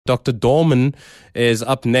Dr. Dorman is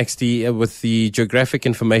up next with the Geographic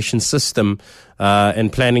Information System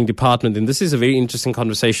and Planning Department. And this is a very interesting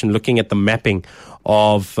conversation looking at the mapping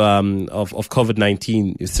of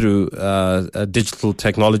COVID-19 through digital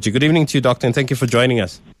technology. Good evening to you, Doctor, and thank you for joining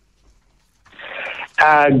us.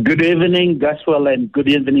 Good evening, Gaswell, and good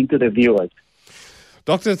evening to the viewers.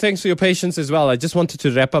 Doctor, thanks for your patience as well. I just wanted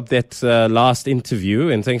to wrap up that last interview,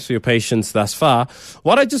 and thanks for your patience thus far.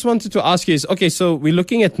 What I just wanted to ask you is, okay, so we're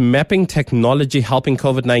looking at mapping technology helping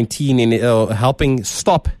COVID-19, helping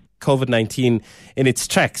stop COVID-19 in its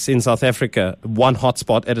tracks in South Africa, one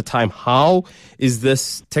hotspot at a time. How is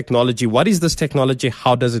this technology? What is this technology?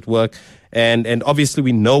 How does it work? And obviously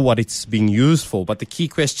we know what it's being used for, but the key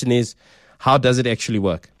question is, how does it actually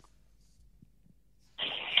work?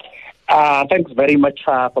 Thanks very much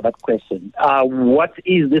for that question. What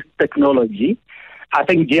is this technology? I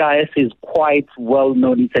think GIS is quite well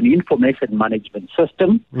known. It's an information management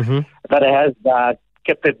system that has the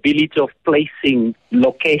capability of placing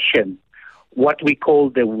location, what we call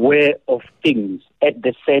the where of things, at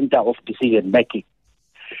the center of decision making.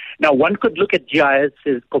 Now, one could look at GIS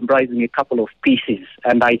as comprising a couple of pieces,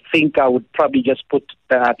 and I think I would probably just put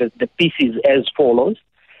the pieces as follows.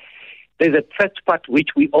 There's a first part which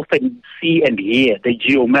we often see and hear, the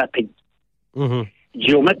geomapping.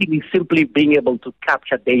 Geomapping is simply being able to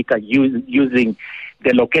capture data using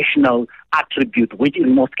the locational attribute, which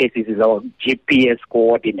in most cases is our GPS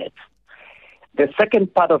coordinates. The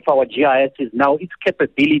second part of our GIS is now its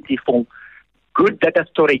capability for good data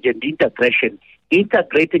storage and integration,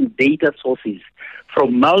 integrating data sources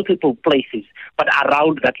from multiple places, but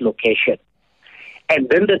around that location. And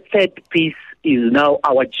then the third piece is now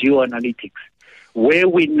our geoanalytics, where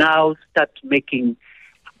we now start making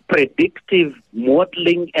predictive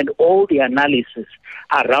modeling and all the analysis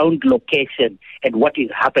around location and what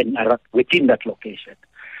is happening within that location.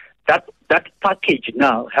 That package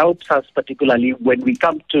now helps us, particularly when we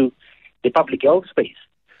come to the public health space,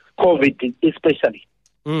 COVID especially,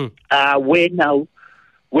 where now,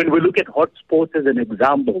 when we look at hotspots as an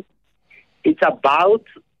example, it's about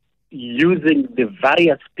using the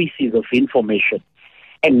various pieces of information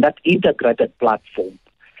and that integrated platform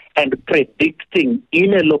and predicting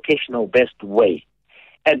in a locational best way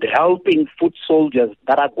and helping foot soldiers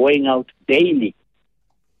that are going out daily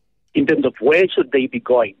in terms of where should they be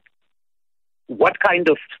going, what kind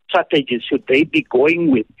of strategies should they be going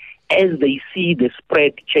with as they see the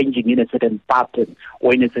spread changing in a certain pattern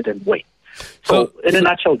or in a certain way. So in a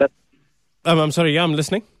nutshell, I'm sorry, I'm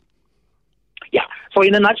listening. Yeah. So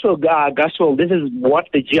in a nutshell, Gaswell, this is what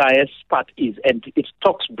the GIS part is, and it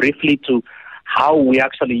talks briefly to how we're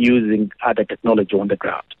actually using the technology on the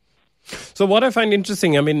ground. So what I find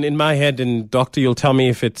interesting, I mean, in my head, and Doctor, you'll tell me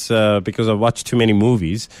if it's because I've watched too many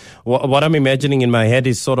movies, what I'm imagining in my head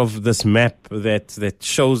is sort of this map that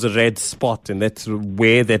shows a red spot, and that's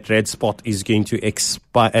where that red spot is going to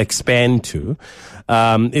expand to.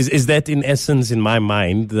 Is that in essence, in my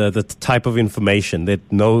mind, the type of information that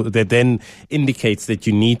then indicates that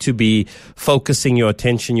you need to be focusing your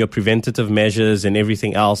attention, your preventative measures and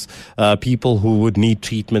everything else, people who would need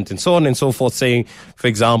treatment and so on and so forth, saying, for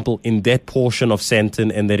example, in that portion of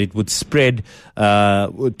Sandton, and that it would spread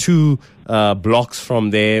 2 blocks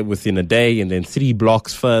from there within a day, and then 3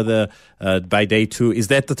 blocks further by day 2. Is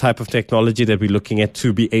that the type of technology that we're looking at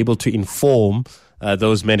to be able to inform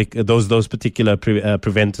those particular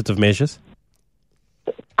preventative measures?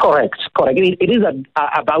 Correct. It is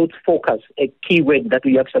about focus, a keyword that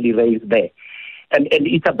we actually raised there. And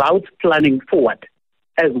it's about planning forward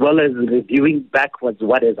as well as reviewing backwards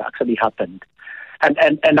what has actually happened.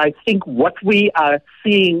 And I think what we are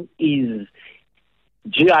seeing is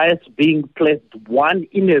GIS being placed, one,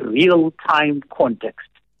 in a real-time context,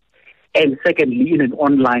 and secondly, in an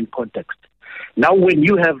online context. Now, when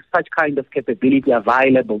you have such kind of capability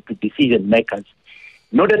available to decision makers,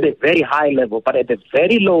 not at a very high level, but at a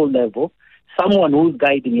very low level, someone who's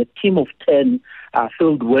guiding a team of 10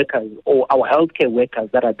 field workers or our healthcare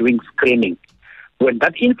workers that are doing screening, when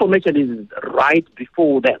that information is right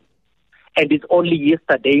before them, and it's only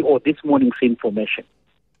yesterday or this morning's information,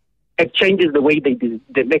 it changes the way they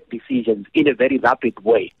make decisions in a very rapid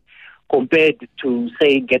way compared to,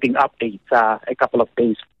 say, getting updates a couple of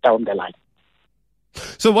days down the line.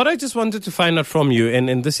 So what I just wanted to find out from you,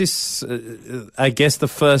 and this is, I guess, the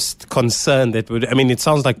first concern that would, I mean, it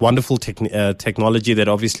sounds like wonderful technology that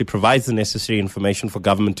obviously provides the necessary information for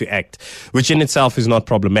government to act, which in itself is not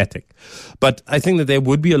problematic. But I think that there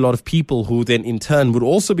would be a lot of people who then in turn would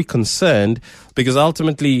also be concerned, because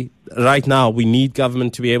ultimately right now we need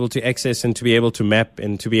government to be able to access and to be able to map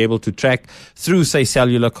and to be able to track through, say,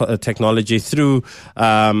 cellular technology, through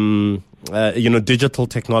digital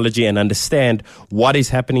technology, and understand what is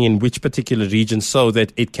happening in which particular region so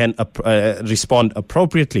that it can respond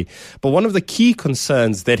appropriately. But one of the key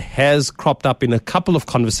concerns that has cropped up in a couple of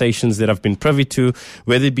conversations that I've been privy to,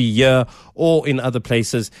 whether it be here or in other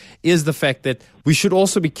places, is the fact that we should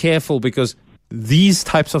also be careful, because these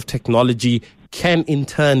types of technology can in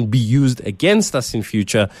turn be used against us in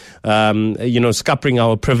future, scuppering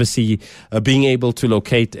our privacy, being able to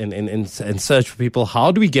locate and search for people.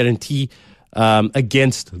 How do we guarantee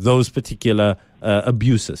against those particular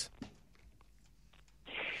abuses?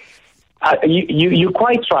 You're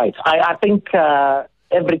quite right. I think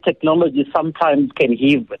every technology sometimes can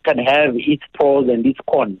have its pros and its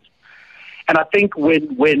cons. And I think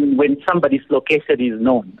when somebody's location is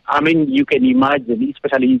known, I mean, you can imagine,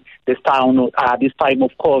 especially this time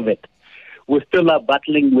of COVID, we still are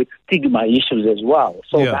battling with stigma issues as well.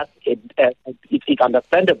 So it's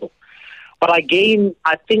understandable. But again,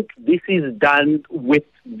 I think this is done with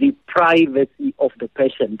the privacy of the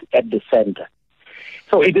patient at the center.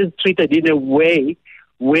 So it is treated in a way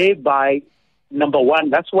whereby, number one,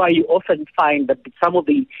 that's why you often find that some of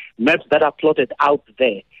the maps that are plotted out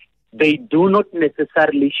there, they do not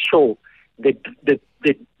necessarily show the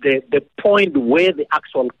point where the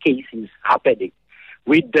actual case is happening.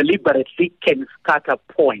 We deliberately can scatter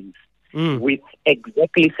points with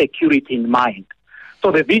exactly security in mind.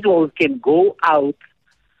 So the visuals can go out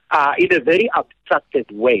in a very abstracted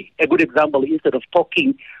way. A good example, instead of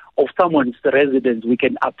talking of someone's residence, we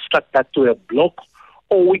can abstract that to a block,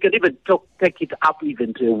 or we can even take it up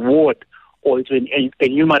even to a ward or to an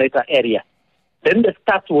enumerator area. Then the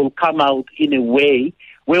stats will come out in a way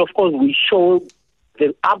where, of course, we show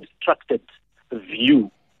the abstracted view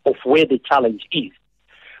of where the challenge is.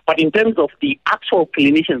 But in terms of the actual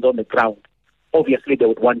clinicians on the ground, obviously they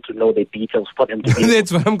would want to know the details for them to be.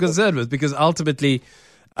 That's what I'm concerned with, because ultimately,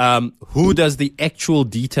 who does the actual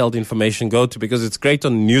detailed information go to? Because it's great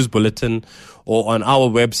on the news bulletin or on our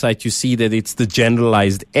website, you see that it's the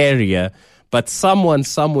generalized area, but someone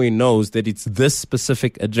somewhere knows that it's this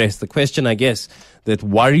specific address. The question, I guess, that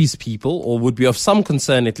worries people, or would be of some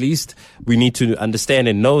concern at least, we need to understand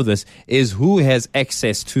and know this, is who has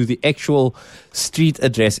access to the actual street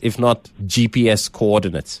address, if not GPS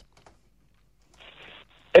coordinates?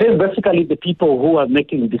 It is basically the people who are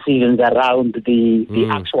making decisions around the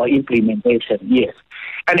actual implementation, yes.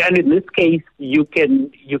 And in this case, you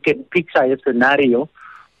can picture a scenario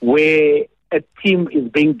where a team is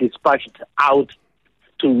being dispatched out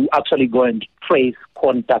to actually go and trace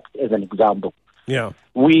contacts, as an example. Yeah.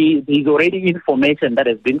 There's already information that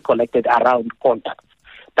has been collected around contacts.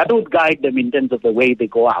 That would guide them in terms of the way they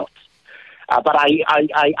go out. But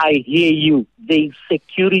I hear you. The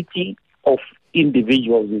security of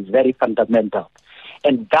individuals is very fundamental.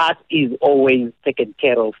 And that is always taken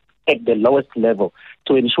care of at the lowest level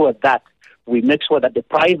to ensure that we make sure that the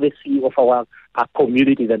privacy of our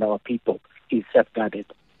communities and our people is safeguarded.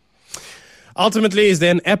 Ultimately, is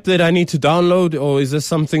there an app that I need to download, or is this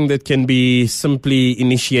something that can be simply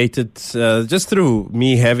initiated just through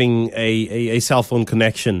me having a cell phone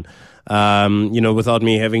connection, without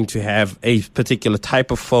me having to have a particular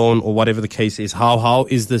type of phone or whatever the case is? How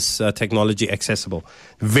is this technology accessible?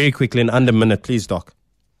 Very quickly, in under a minute, please, Doc.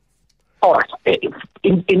 All right.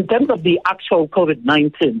 In terms of the actual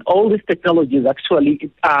COVID-19, all these technologies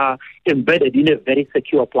actually are embedded in a very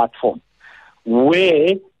secure platform, where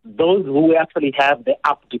those who actually have the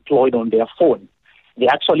app deployed on their phone, they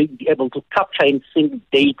actually be able to capture and sync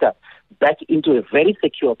data back into a very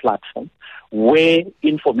secure platform where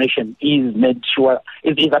information is made sure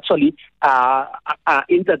it is actually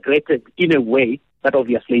integrated in a way that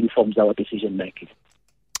obviously informs our decision making.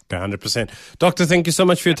 100%. Doctor, thank you so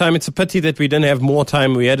much for your time. It's a pity that we didn't have more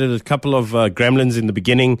time. We added a couple of gremlins in the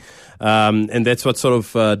beginning, and that's what sort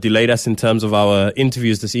of delayed us in terms of our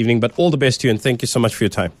interviews this evening. But all the best to you, and thank you so much for your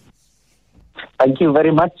time. Thank you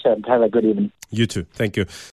very much, and have a good evening. You too. Thank you.